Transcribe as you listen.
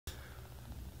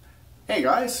Hey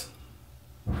guys,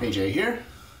 AJ here.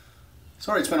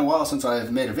 Sorry it's been a while since I've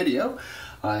made a video.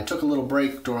 I took a little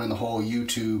break during the whole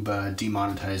YouTube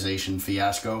demonetization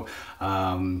fiasco,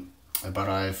 but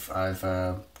I've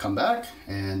come back,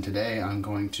 and today I'm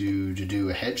going to do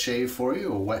a head shave for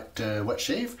you, a wet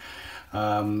shave.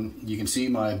 You can see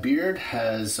my beard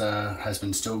has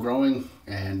been still growing,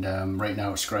 and right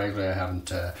now it's scraggly. I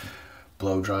haven't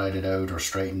blow dried it out or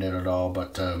straightened it at all,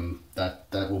 but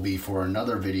that will be for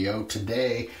another video.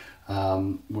 Today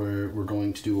we're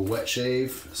going to do a wet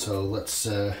shave, so let's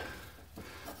get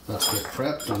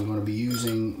prepped. I'm going to be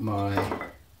using my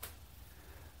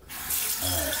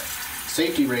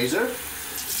safety razor,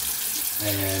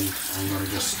 and I'm going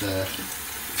to just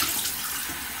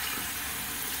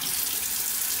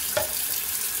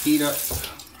heat up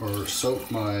or soak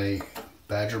my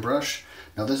badger brush.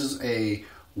 Now this is a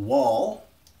Wahl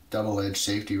double-edged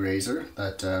safety razor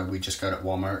that we just got at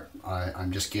Walmart.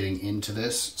 I'm just getting into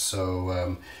this,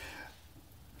 so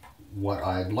what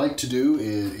I'd like to do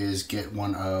is get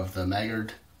one of the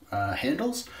Maggard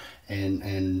handles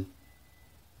and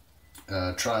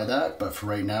try that. But for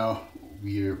right now,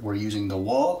 we're using the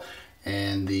Wahl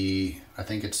and I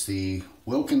think it's the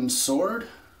Wilkinsons Sword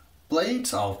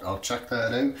blades. I'll check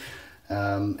that out.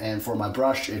 And for my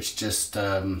brush, it's just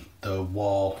the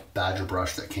Wahl badger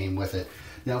brush that came with it.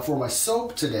 Now for my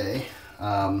soap today,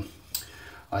 I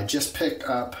just picked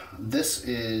up, this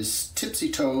is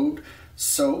Tipsy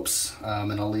soaps,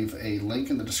 and I'll leave a link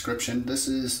in the description. This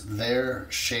is their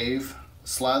shave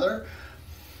slather.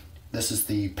 This is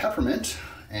the Peppermint,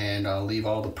 and I'll leave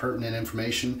all the pertinent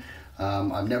information.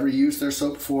 I've never used their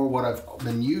soap before. What I've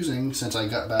been using since I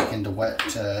got back into wet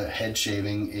head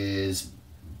shaving is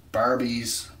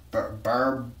Barbour's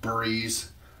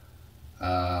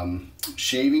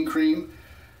shaving cream,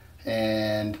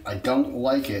 and I don't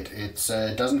like it. It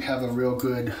doesn't have a real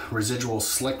good residual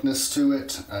slickness to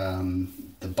it.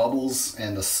 The bubbles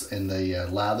and the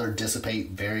lather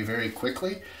dissipate very, very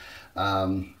quickly.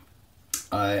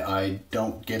 I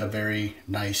don't get a very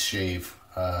nice shave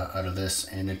out of this,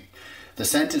 and the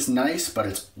scent is nice, but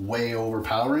it's way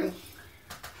overpowering.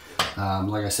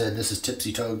 Like I said, this is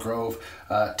Tipsy Grove.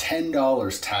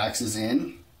 $10 taxes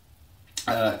in.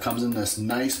 It comes in this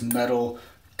nice metal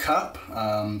cup,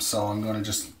 so I'm going to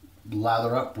just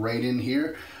lather up right in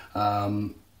here,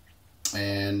 and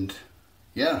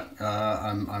yeah,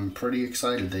 I'm pretty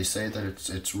excited. They say that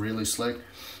it's really slick,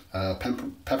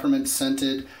 peppermint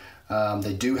scented.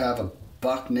 They do have a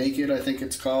buck naked, I think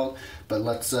it's called. But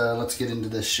let's get into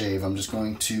this shave. I'm just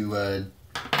going to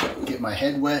get my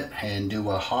head wet and do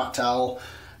a hot towel,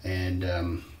 and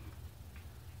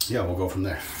yeah, we'll go from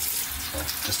there. So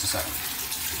just a second.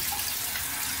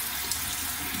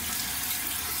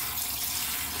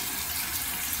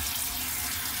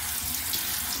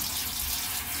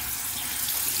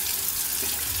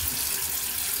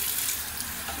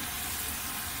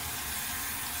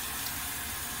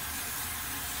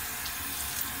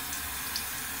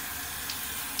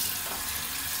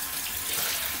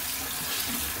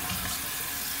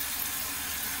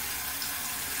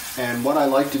 And what I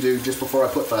like to do just before I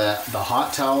put the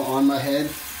hot towel on my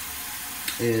head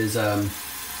is I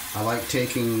like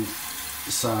taking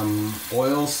some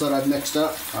oils that I've mixed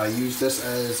up. I use this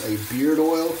as a beard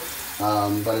oil,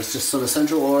 but it's just some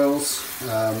essential oils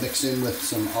mixed in with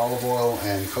some olive oil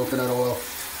and coconut oil,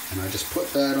 and I just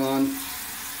put that on,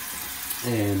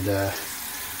 and I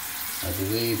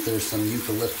believe there's some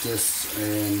eucalyptus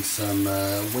and some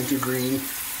wintergreen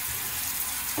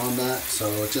on that, so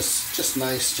it's just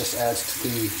nice, just adds to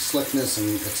the slickness,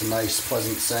 and it's a nice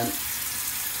pleasant scent.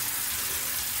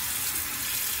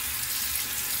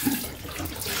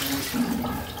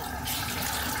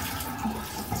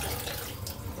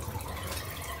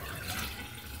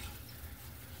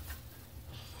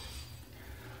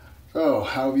 So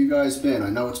how have you guys been? I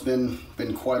know it's been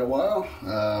quite a while.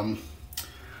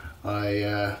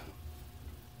 I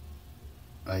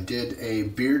did a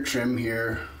beard trim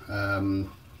here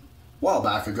while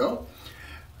back ago,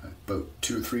 about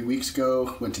 2 or 3 weeks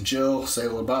ago. Went to Jill,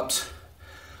 Sailor Bups.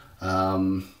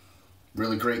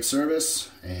 Really great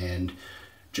service, and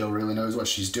Jill really knows what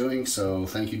she's doing, so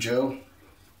thank you, Jill.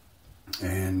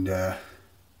 And yeah,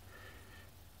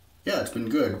 it's been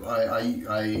good.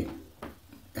 I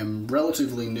am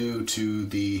relatively new to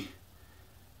the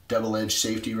double-edged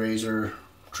safety razor,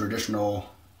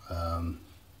 traditional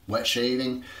wet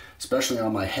shaving, especially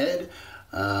on my head.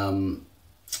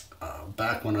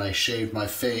 Back when I shaved my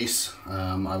face,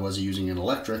 I was using an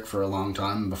electric for a long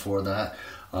time. Before that,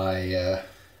 I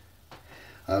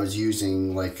was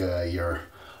using like your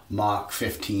Mach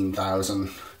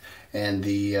 15,000, and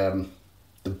the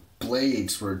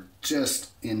blades were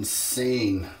just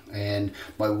insane, and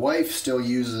my wife still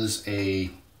uses a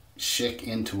Schick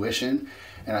Intuition,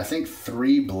 and I think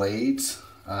 3 blades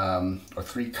or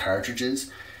 3 cartridges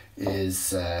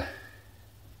is $15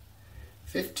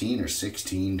 or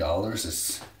 $16.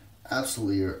 It's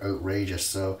absolutely outrageous.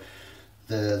 So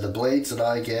the blades that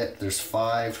I get, there's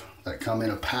 5 that come in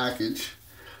a package,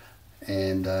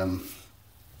 and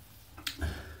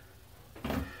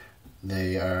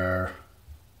they are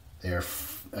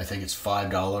I think it's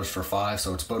 $5 for 5,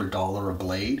 so it's about $1 a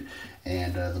blade,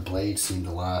 and the blades seem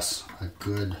to last a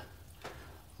good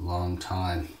long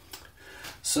time.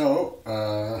 So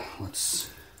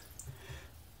let's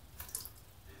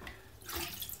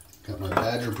got my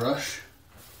badger brush,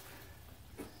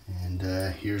 and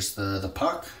here's the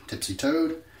puck, Tipsy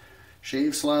Toad,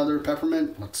 shave, slather,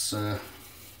 peppermint. Let's dive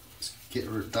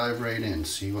right in,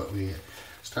 see what we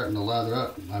starting to lather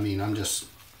up. I mean, I'm just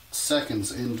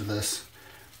seconds into this,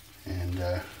 and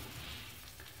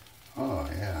oh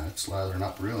yeah, it's lathering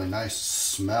up really nice.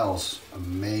 Smells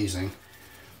amazing.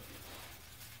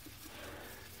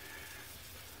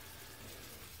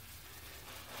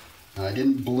 I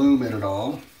didn't bloom it at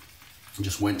all.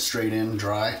 Just went straight in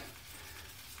dry.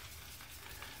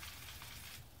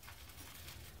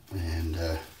 And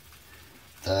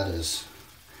that is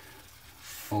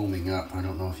foaming up. I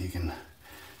don't know if you can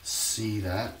see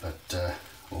that, but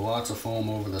lots of foam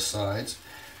over the sides.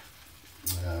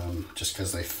 Just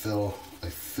because they fill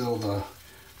the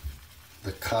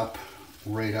cup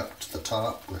right up to the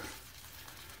top with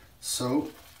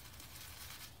soap.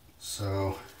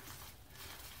 So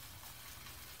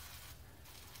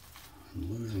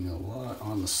I'm losing a lot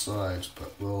on the sides,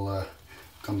 but we'll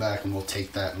come back and we'll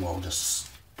take that and we'll just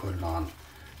put it on.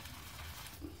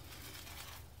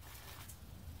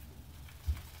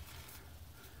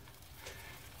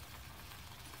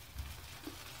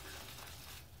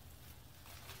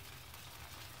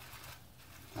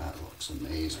 That looks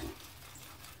amazing.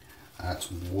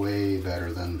 That's way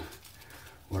better than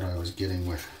what I was getting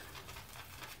with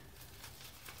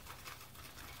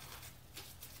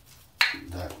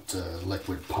that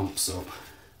liquid pump soap.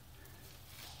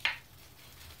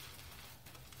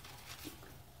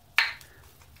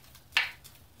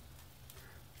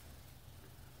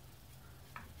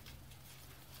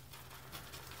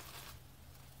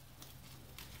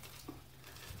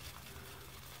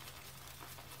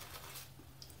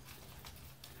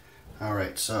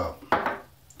 Alright, so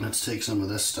let's take some of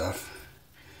this stuff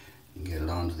and get it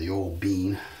onto the old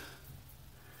bean.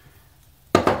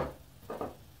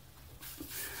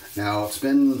 Now it's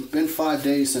been 5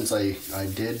 days since I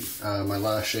did my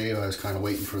last shave. I was kind of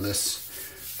waiting for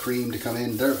this cream to come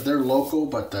in. They're local,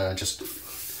 but just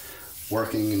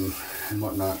working and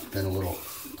whatnot, been a little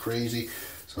crazy,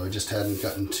 so I just hadn't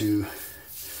gotten to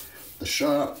the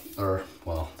shop, or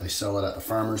well, they sell it at the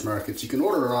farmers markets. You can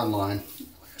order it online.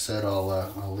 Like I said,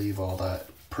 I'll leave all that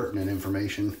pertinent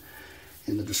information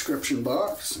in the description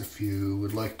box if you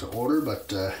would like to order.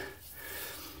 But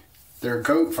they're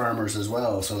goat farmers as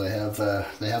well, so they have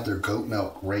their goat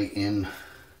milk right in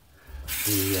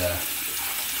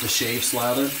the shave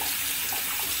slather.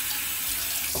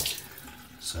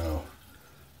 So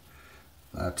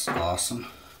that's awesome.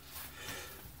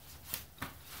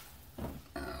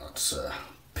 Now let's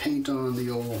paint on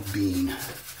the old bean.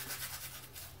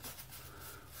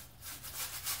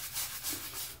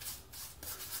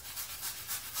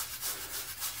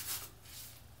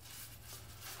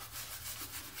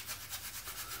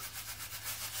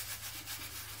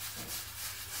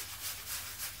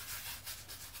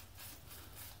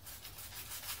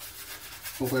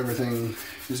 Hope everything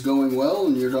is going well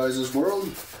in your guys'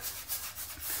 world.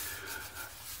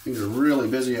 Things are really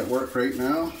busy at work right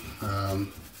now.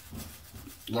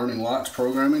 Learning lots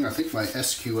programming. I think my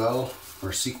SQL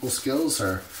or SQL skills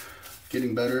are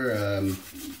getting better.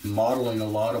 Modeling a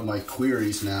lot of my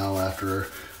queries now after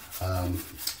a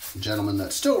gentleman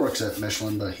that still works at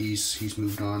Michelin, but he's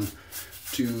moved on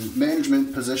to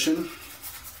management position,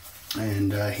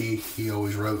 and he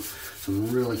always wrote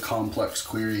some really complex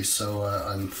queries. So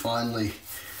I'm finally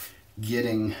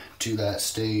getting to that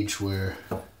stage where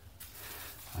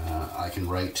I can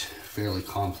write fairly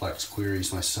complex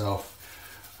queries myself,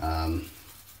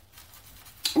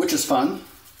 which is fun.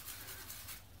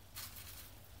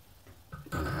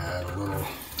 Gonna add a little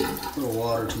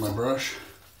water to my brush.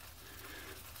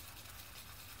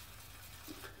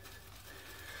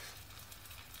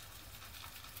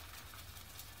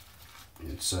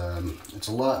 It's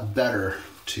a lot better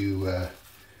to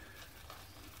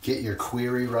get your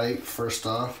query right first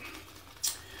off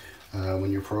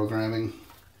when you're programming.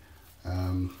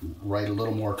 write a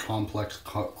little more complex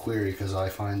query, because I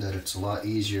find that it's a lot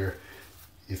easier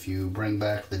if you bring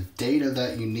back the data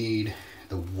that you need,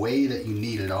 the way that you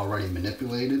need it already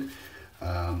manipulated.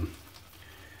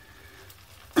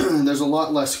 There's a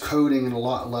lot less coding and a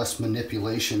lot less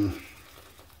manipulation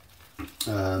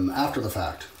after the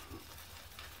fact.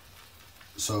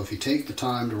 So if you take the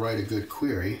time to write a good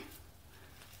query,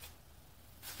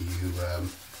 you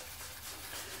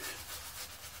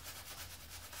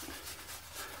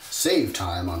save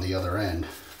time on the other end.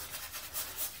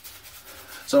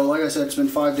 So like I said, it's been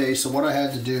 5 days. So what I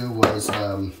had to do was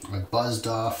I buzzed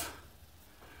off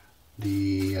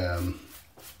the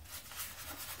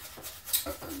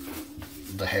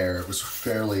hair. It was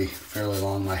fairly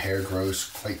long. My hair grows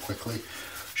quite quickly.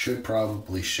 Should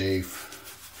probably shave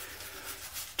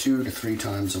 2 to 3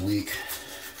 times a week.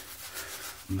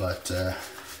 But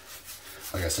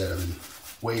like I said, I've been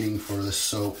waiting for this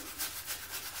soap.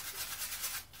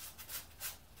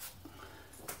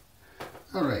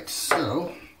 Alright,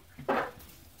 so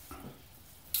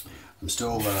I'm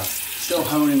still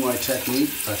honing my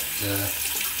technique, but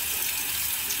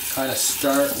kind of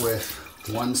start with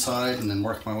one side and then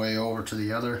work my way over to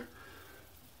the other.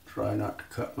 Try not to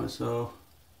cut myself.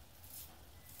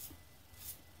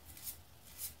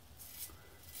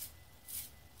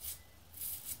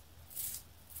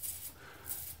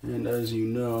 And as you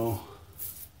know,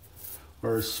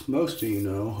 or as most of you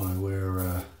know, I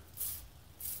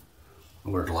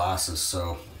wear glasses,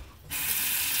 so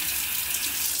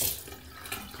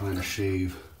kind of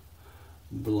shave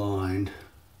blind.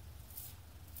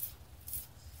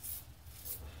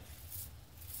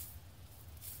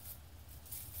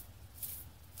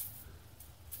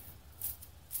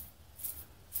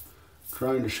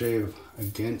 Trying to shave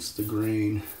against the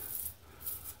grain,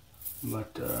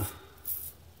 but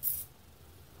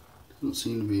doesn't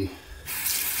seem to be.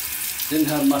 Didn't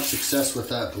have much success with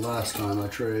that the last time I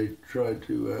tried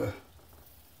to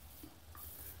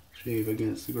shave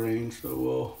against the grain,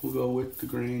 so we'll go with the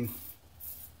grain.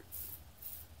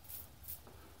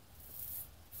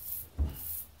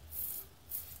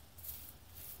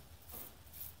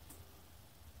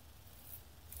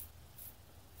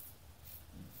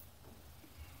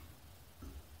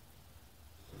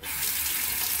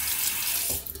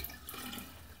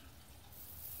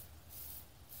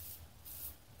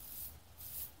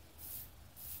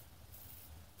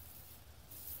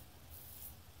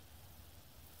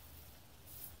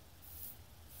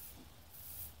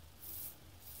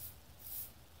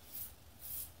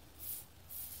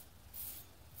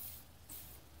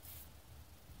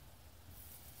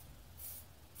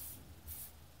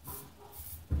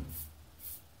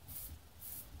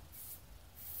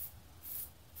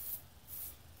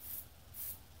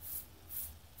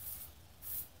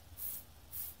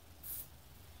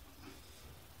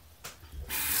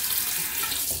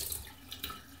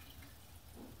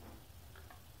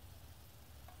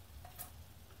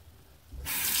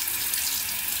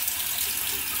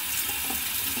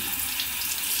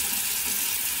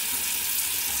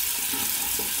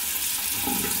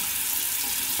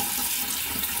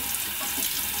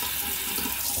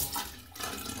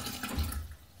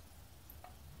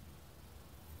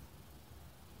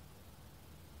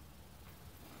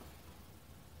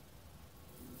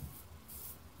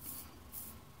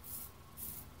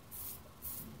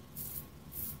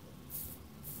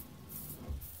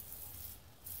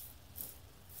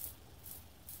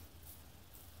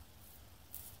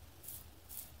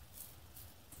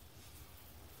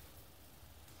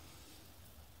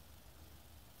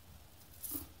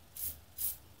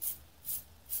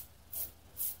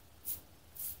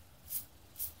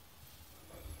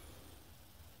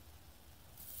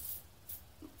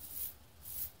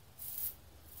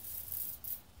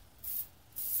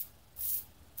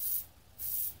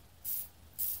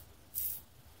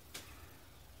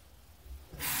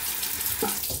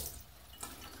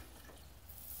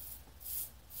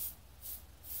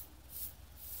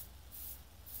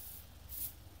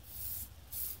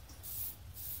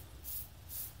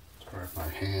 My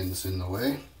hands in the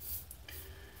way.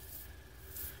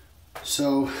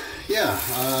 So yeah,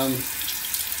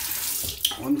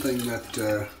 one thing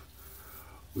that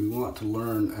we want to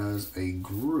learn as a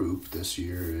group this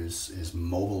year is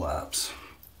mobile apps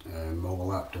and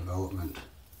mobile app development.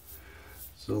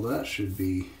 So that should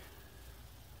be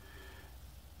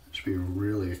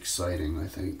really exciting, I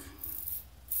think.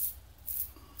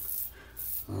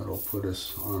 That'll put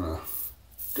us on a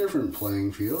different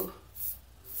playing field.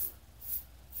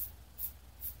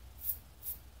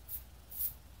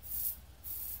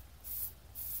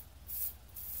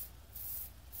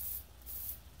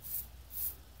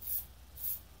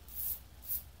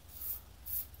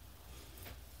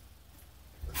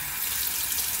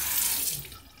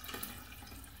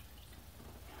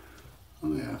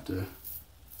 have to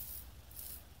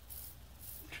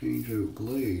change out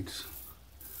blades.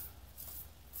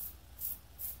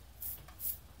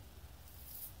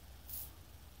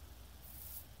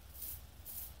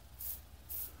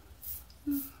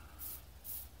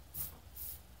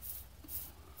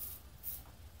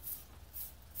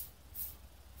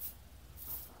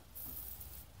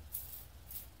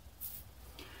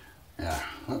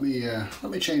 Yeah,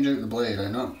 let me change out the blade.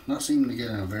 I'm not seeming to get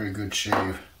in a very good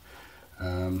shave.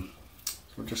 So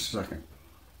just a second.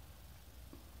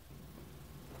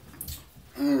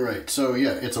 Alright, so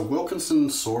yeah, it's a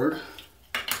Wilkinsons Sword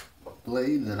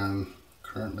blade that I'm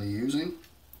currently using.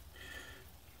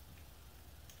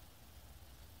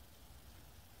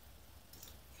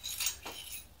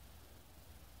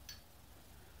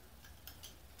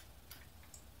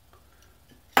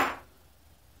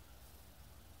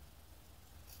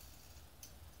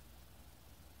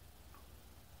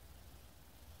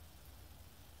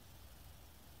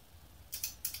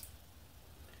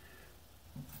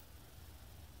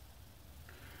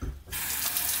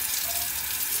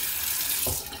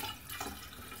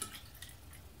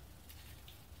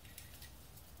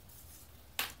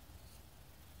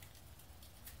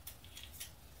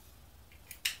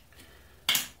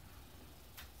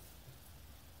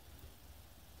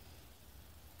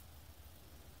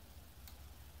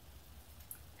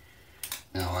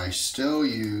 Now I still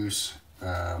use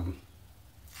a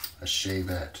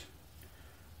shavette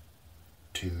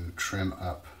to trim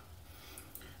up.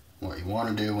 What you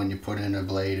want to do when you put in a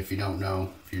blade, if you don't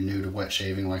know, if you're new to wet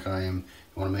shaving like I am,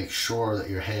 you want to make sure that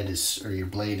your head is, or your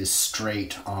blade is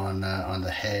straight on the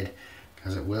head,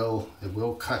 because it will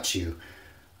cut you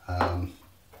and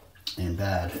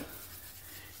bad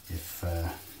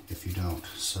if you don't.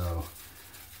 So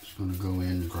I'm just going to go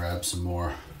in and grab some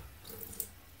more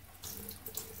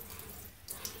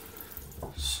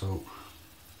soap.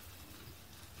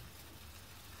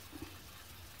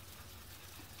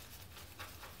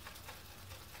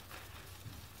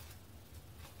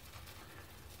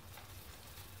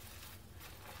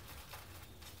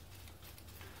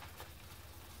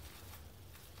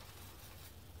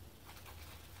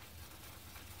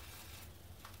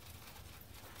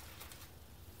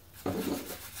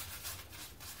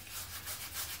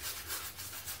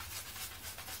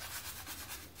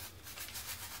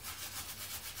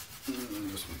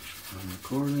 Just make sure I'm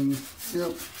recording.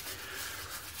 Yep.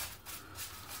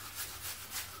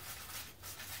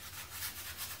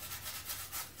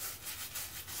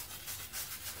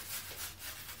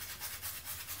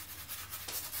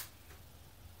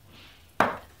 All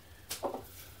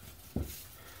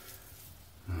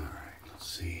right, let's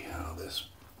see how this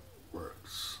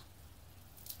works.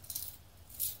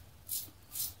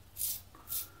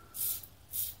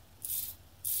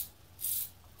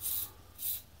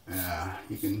 Yeah,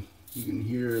 you can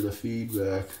hear the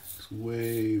feedback. It's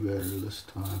way better this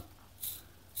time.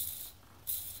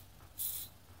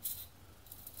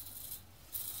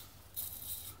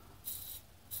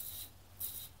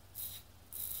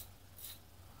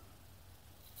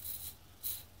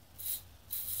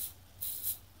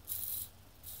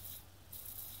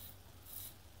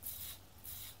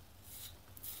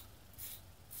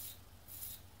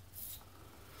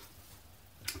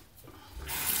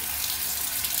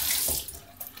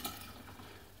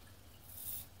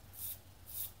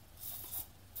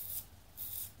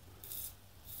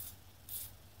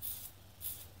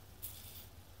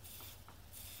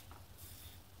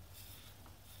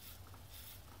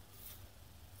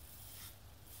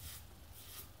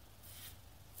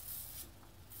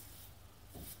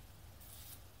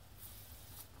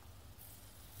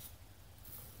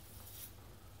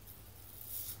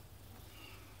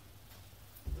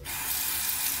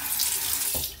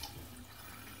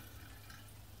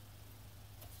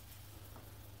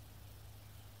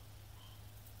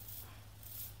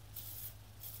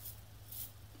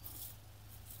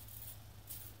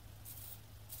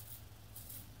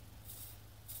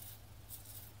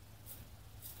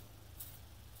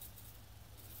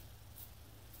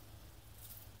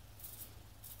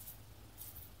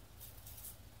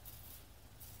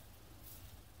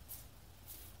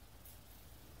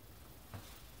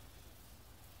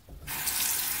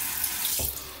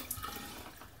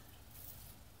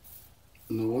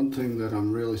 And the one thing that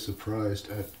I'm really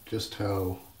surprised at, just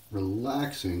how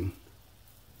relaxing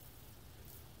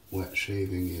wet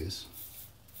shaving is.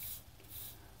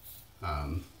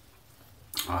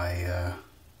 I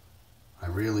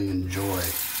really enjoy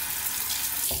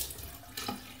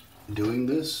doing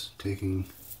this, taking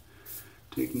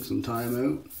some time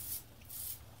out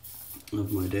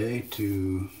of my day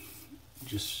to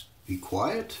just be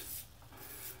quiet.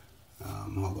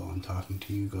 although I'm talking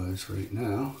to you guys right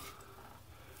now.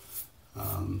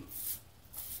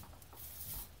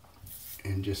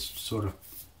 And just sort of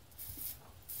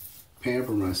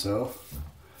pamper myself.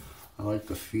 I like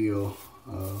the feel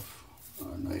of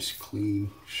a nice clean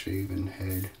shaven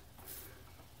head.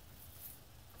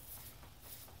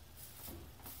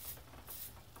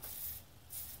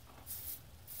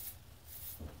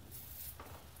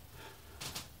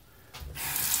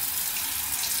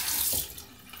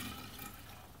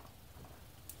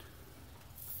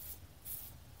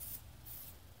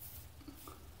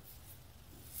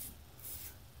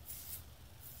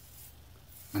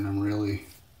 And I'm really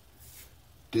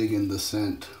digging the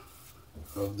scent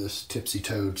of this Tipsy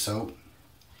Toad soap.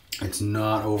 It's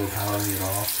not overpowering at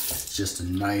all. It's just a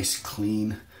nice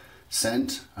clean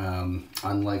scent.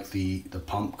 Unlike the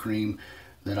pump cream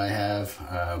that I have,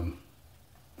 I'd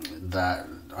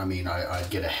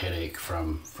get a headache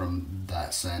from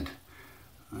that scent.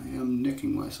 I am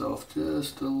nicking myself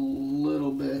just a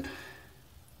little bit.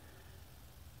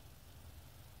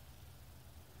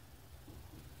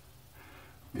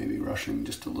 Maybe rushing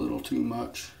just a little too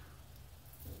much.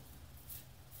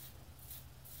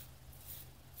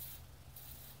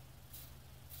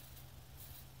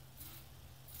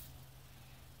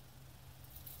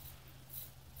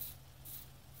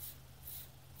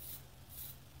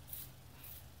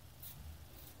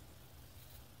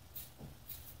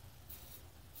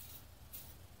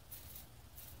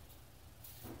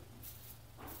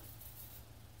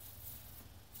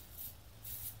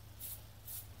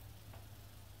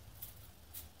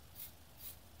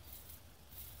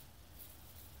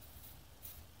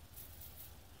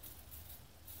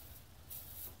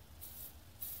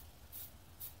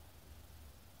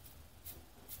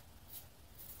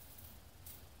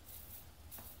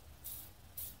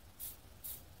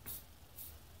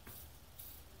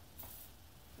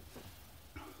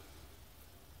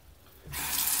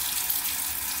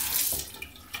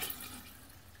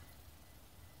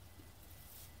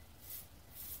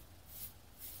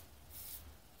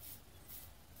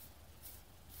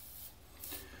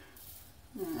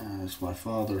 It's my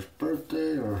father's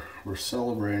birthday, or we're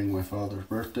celebrating my father's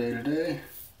birthday today.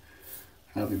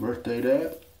 Happy birthday,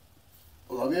 Dad.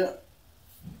 Love ya.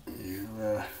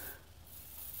 You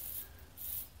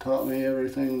taught me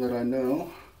everything that I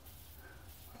know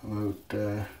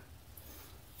about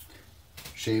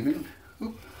shaving.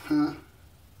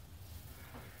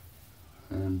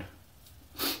 And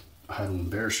how to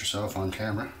embarrass yourself on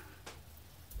camera.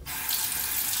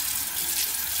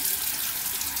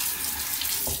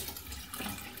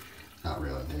 Not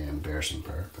really the embarrassing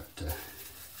part, but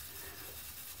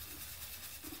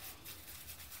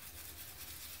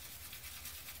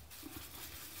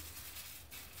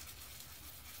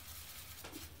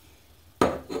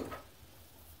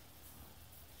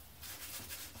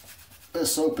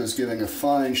this soap is giving a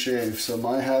fine shave, so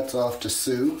my hat's off to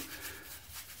Sue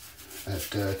at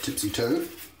Tipsy Toad.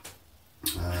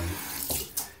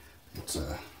 It's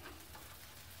a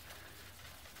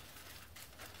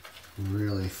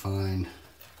really fine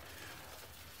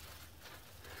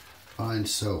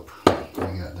soap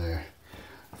I got there.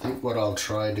 I think what I'll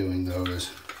try doing though is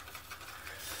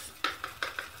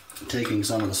taking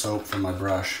some of the soap from my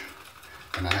brush,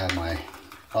 and I have my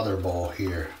other bowl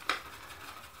here,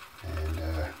 and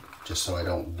just so I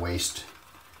don't waste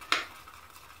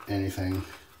anything,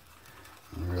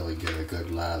 and really get a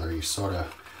good lather. You sort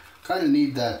of kind of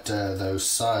need that those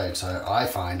sides, I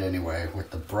find anyway,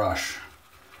 with the brush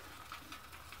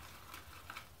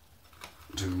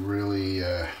to really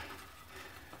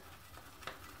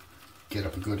get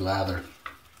up a good lather.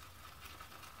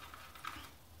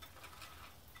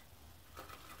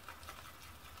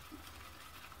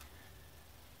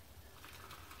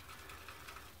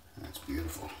 That's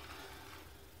beautiful.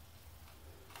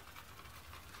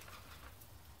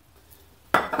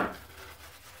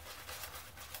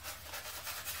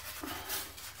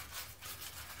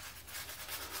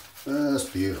 That's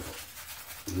beautiful.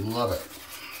 Love it.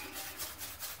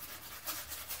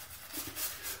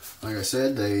 Like I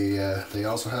said, they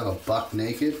also have a buck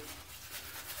naked,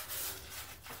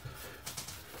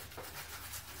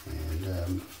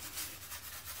 and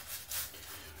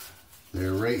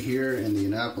they're right here in the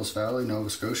Annapolis Valley, Nova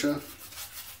Scotia,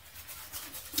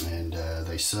 and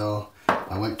they sell.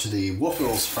 I went to the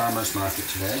Wilkinsons Farmers Market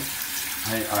today.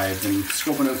 I've been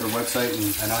scoping out their website,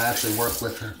 and I actually work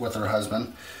with her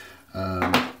husband,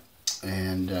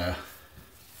 and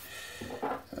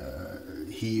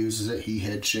he uses it. He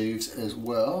head shaves as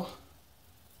well.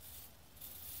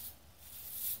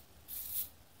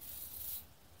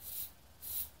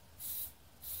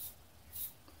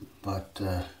 But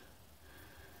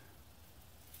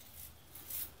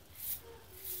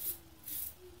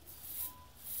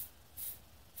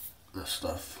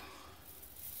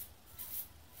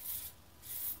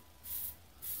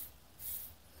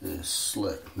is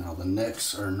slick. Now the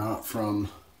nicks are not from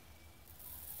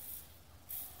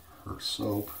her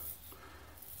soap.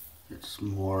 It's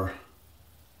more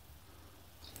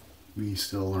me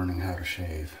still learning how to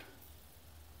shave.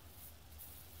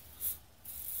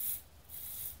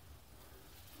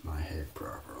 My head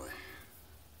properly.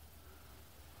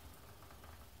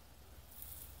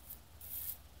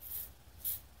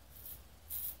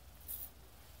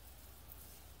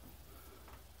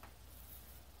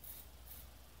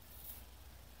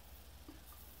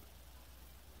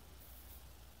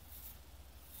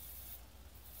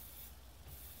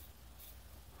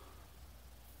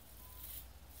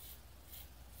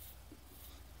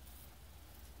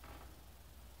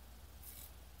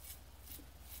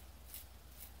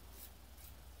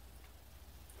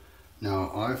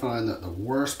 Now, I find that the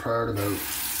worst part about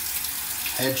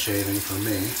head shaving for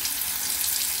me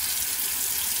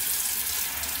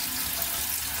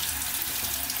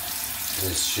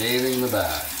is shaving the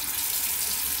back.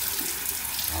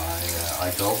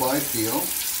 I go by feel,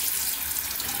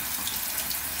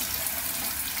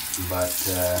 but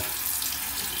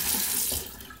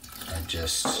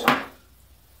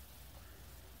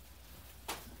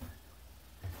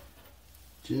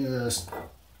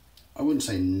I wouldn't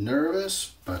say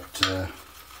nervous, but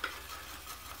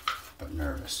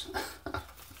nervous.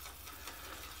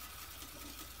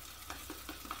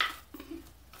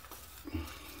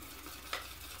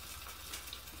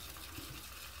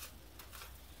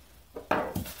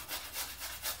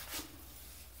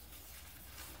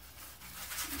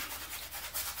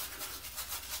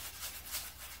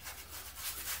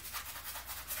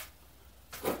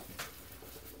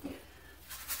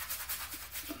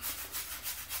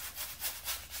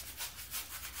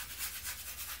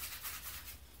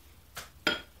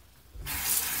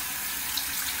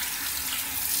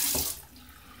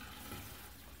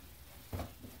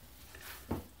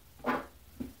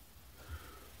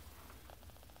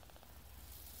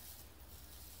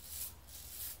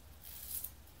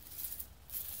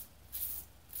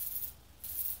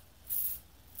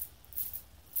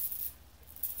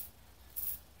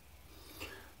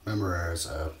 Remember, as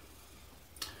a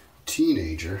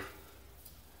teenager,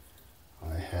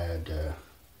 I had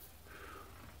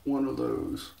one of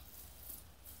those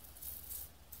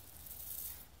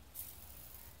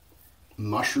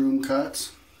mushroom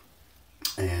cuts,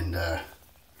 and if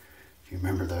you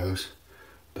remember those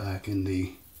back in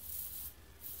the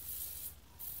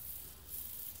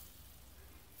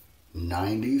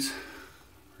 90s,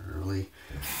 early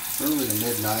to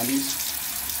mid 90s,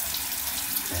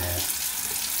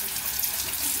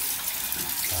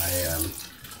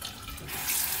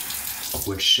 I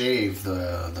would shave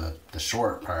the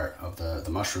short part of the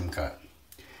mushroom cut,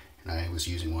 and I was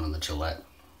using one of the Gillette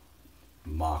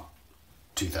Mach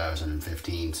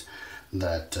 2015s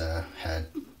that had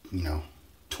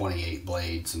 28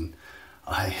 blades, and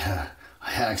I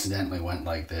accidentally went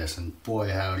like this, and boy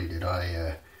howdy did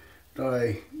I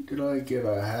give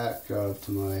a hack job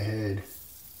to my head.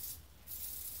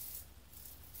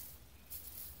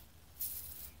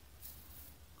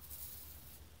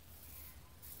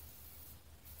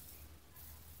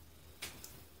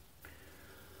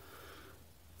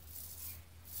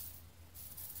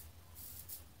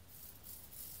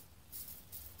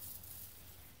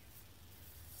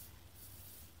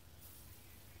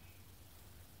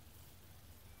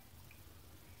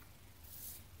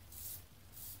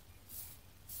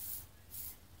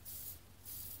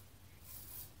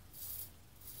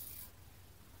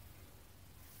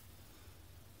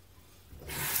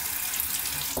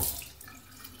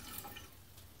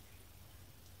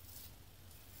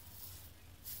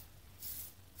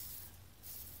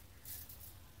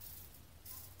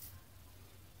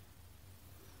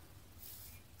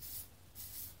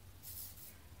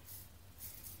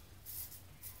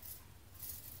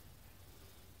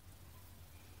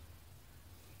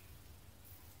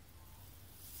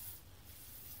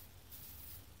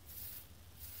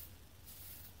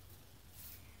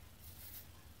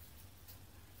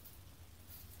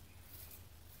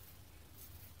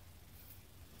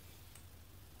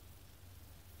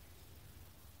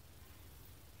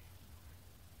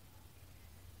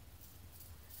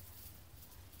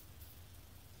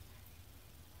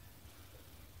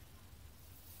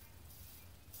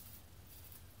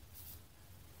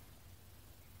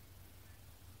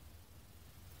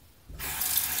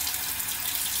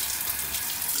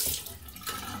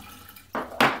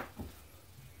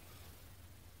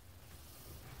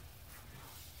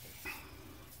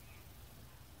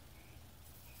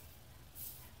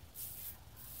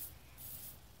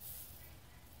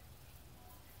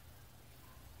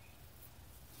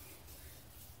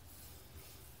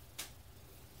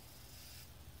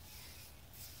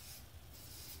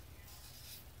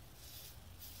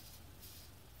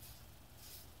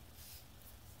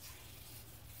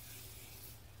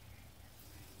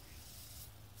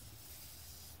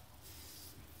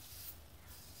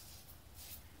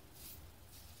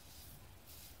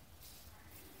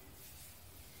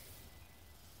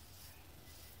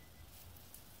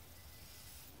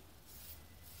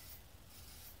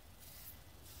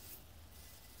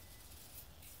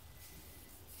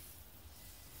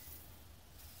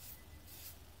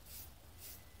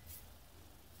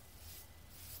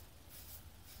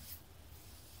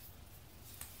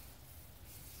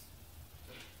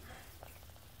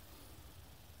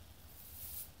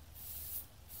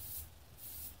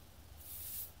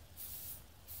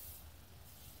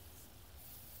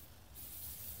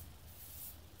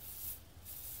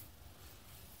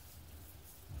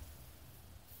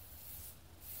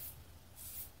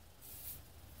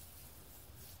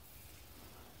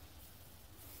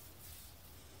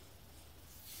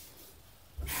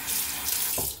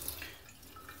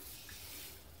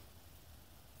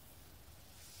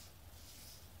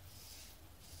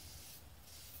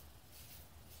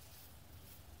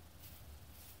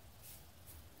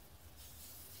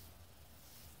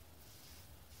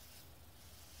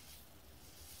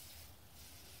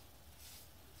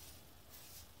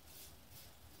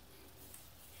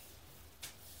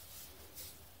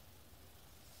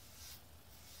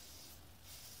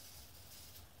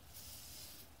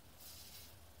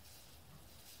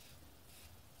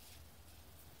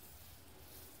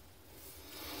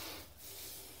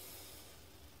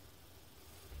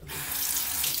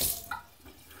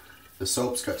 The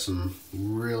soap's got some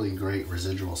really great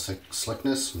residual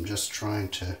slickness. I'm just trying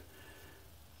to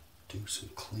do some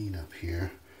cleanup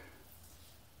here.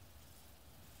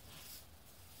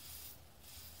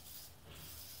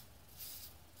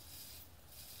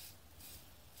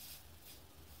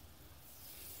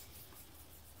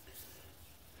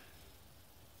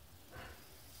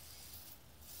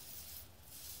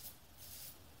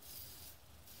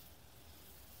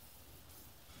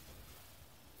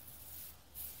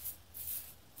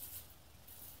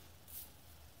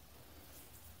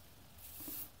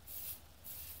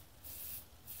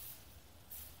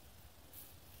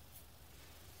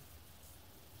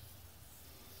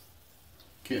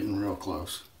 Getting real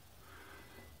close.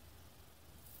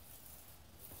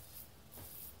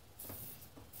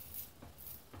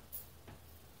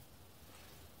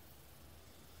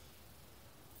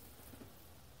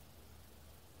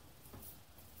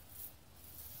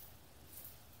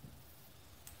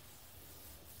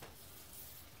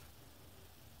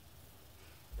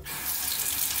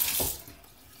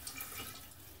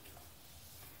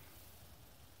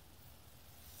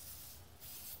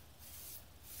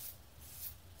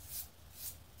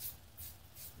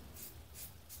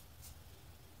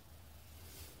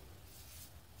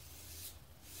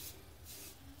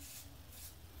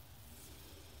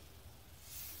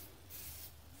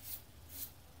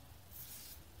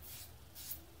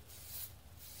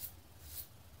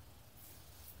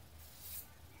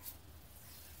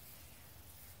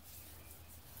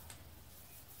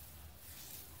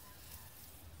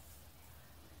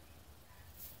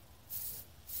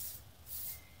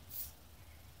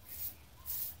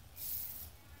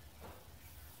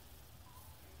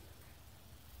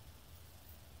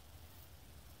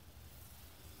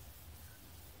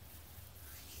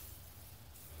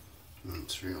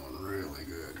 It's feeling really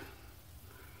good.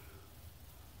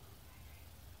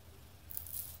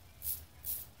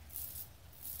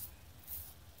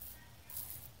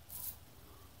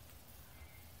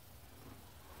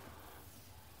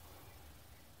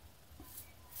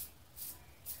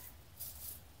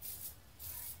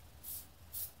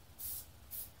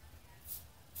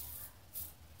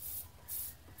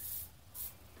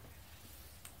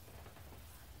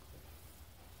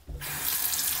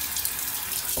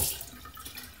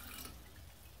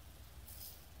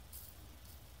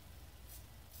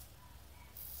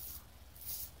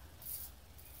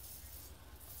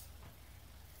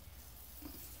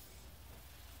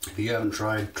 If you haven't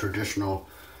tried traditional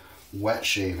wet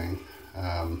shaving,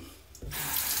 and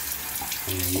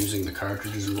you're using the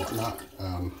cartridges and whatnot,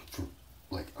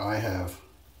 like I have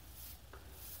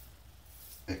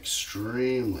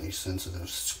extremely sensitive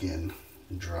skin,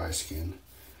 dry skin,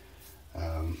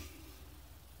 and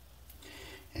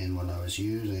when I was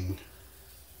using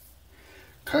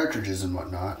cartridges and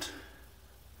whatnot,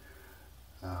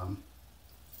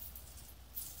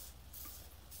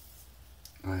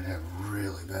 I'd have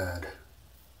really bad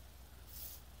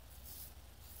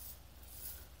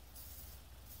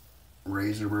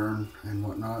razor burn and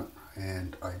whatnot,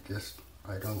 and I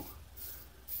don't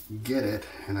get it,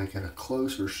 and I get a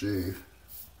closer shave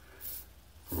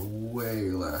for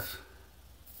way less.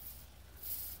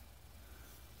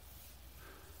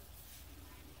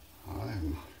 I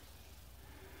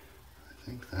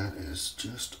think that is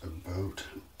just about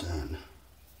done.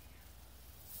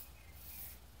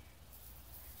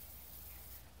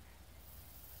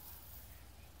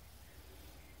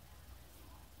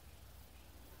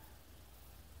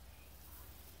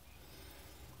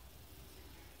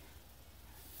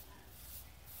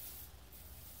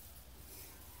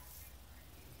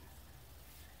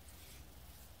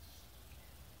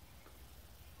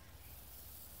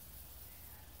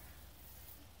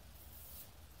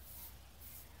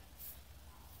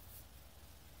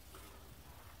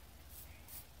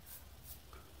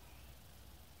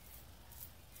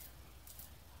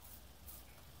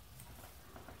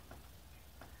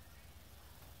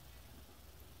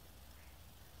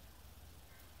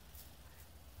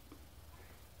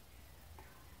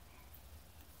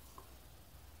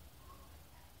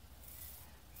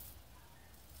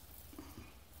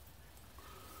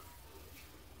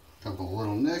 Couple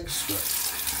little nicks, but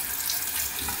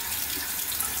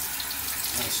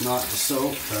that's not the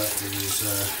soap, that is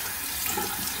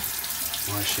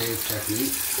my shave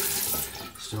technique.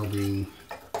 Still being,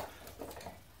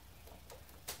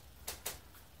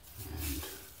 and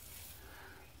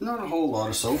not a whole lot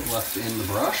of soap left in the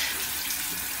brush,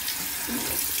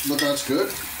 but that's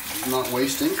good, not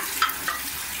wasting.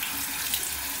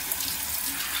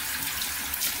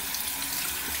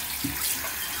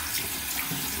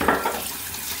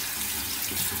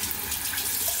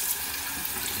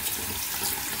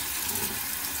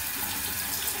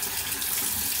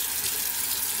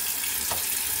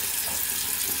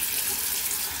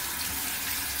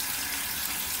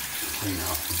 Clean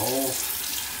off the bowl.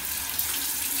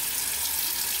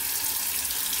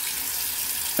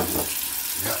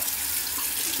 Yep.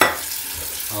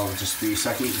 I'll just be a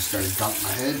second, just gotta dunk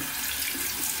my head.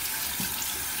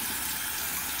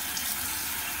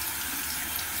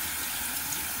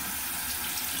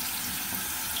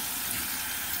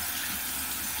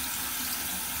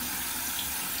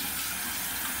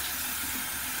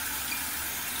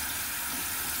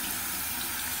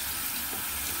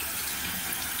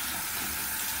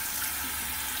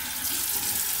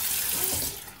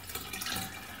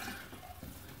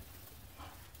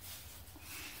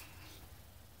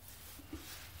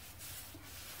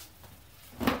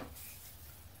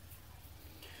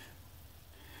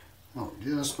 Oh,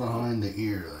 just behind the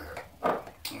ear there.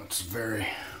 That's a very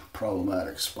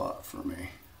problematic spot for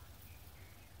me.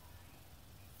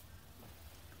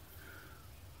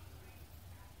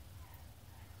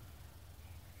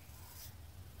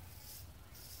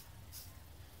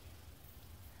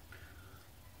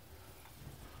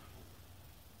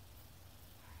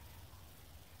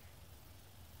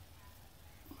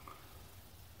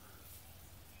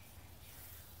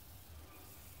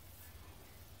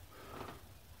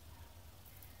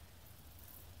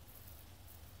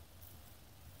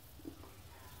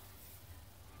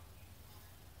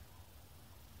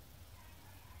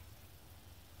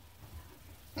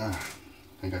 I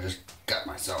think I just got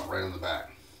myself right on the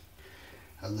back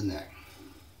of the neck.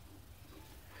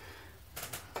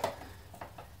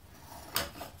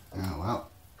 Oh well,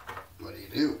 what do you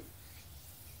do?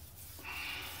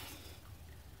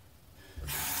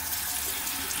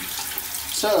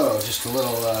 So, just a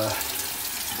little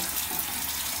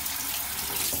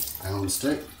alum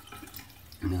stick.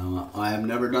 Now, I have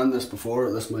never done this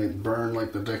before. This might burn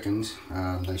like the dickens.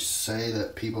 They say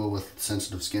that people with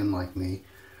sensitive skin like me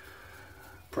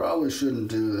probably shouldn't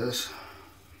do this.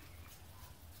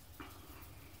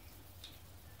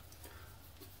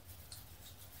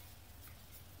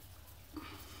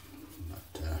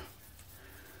 But,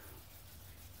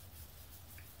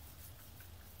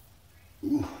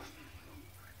 ooh.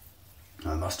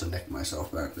 I must have nicked myself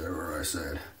back there where I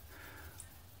said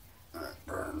that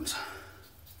burns.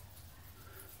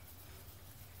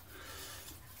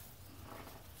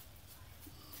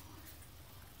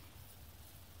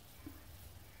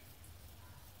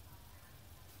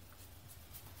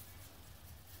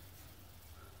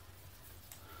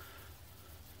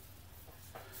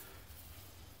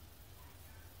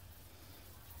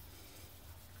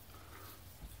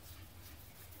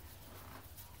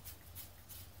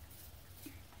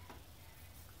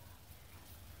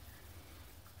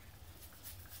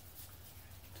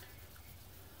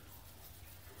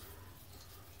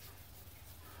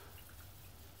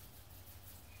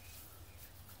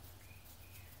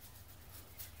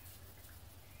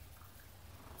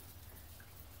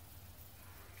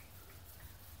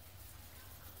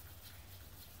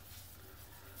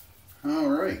 All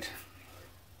right.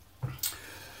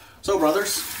 So,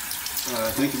 brothers,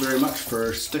 thank you very much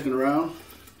for sticking around.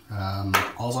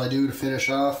 All I do to finish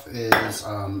off is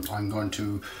I'm going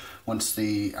to, once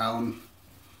the alum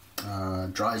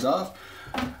dries off,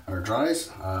 or dries,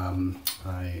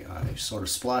 I sort of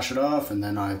splash it off, and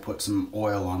then I put some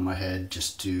oil on my head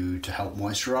just to help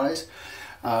moisturize.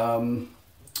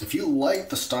 If you like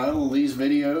the style of these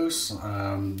videos,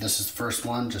 this is the first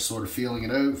one, just sort of feeling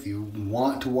it out. If you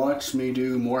want to watch me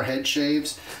do more head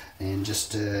shaves and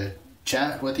just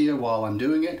chat with you while I'm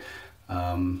doing it,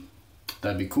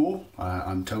 that'd be cool.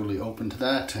 I'm totally open to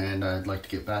that, and I'd like to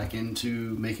get back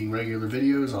into making regular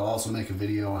videos. I'll also make a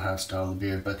video on how to style the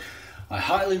beard, but I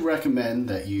highly recommend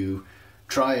that you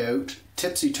try out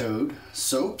Tipsy Toad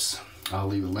soaps. I'll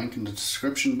leave a link in the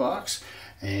description box.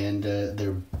 And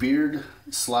their beard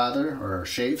slather or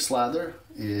shave slather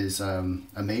is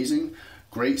amazing.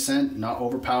 Great scent, not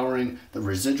overpowering. The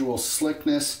residual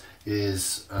slickness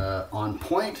is on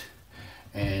point.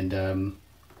 And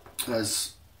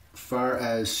as far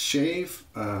as shave,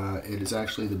 it is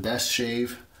actually the best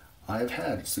shave I've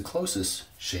had. It's the closest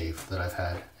shave that I've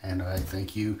had. And I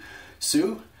thank you,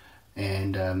 Sue,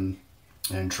 and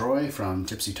Troy from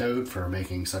Tipsy Toad for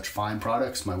making such fine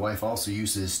products. My wife also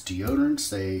uses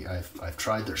deodorants. I've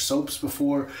tried their soaps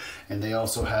before, and they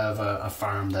also have a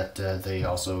farm that they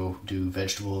also do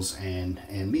vegetables and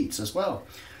meats as well.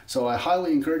 So I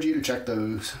highly encourage you to check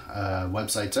those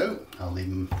websites out. I'll leave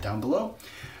them down below.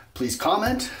 Please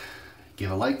comment,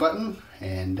 give a like button,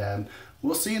 and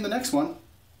we'll see you in the next one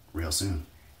real soon.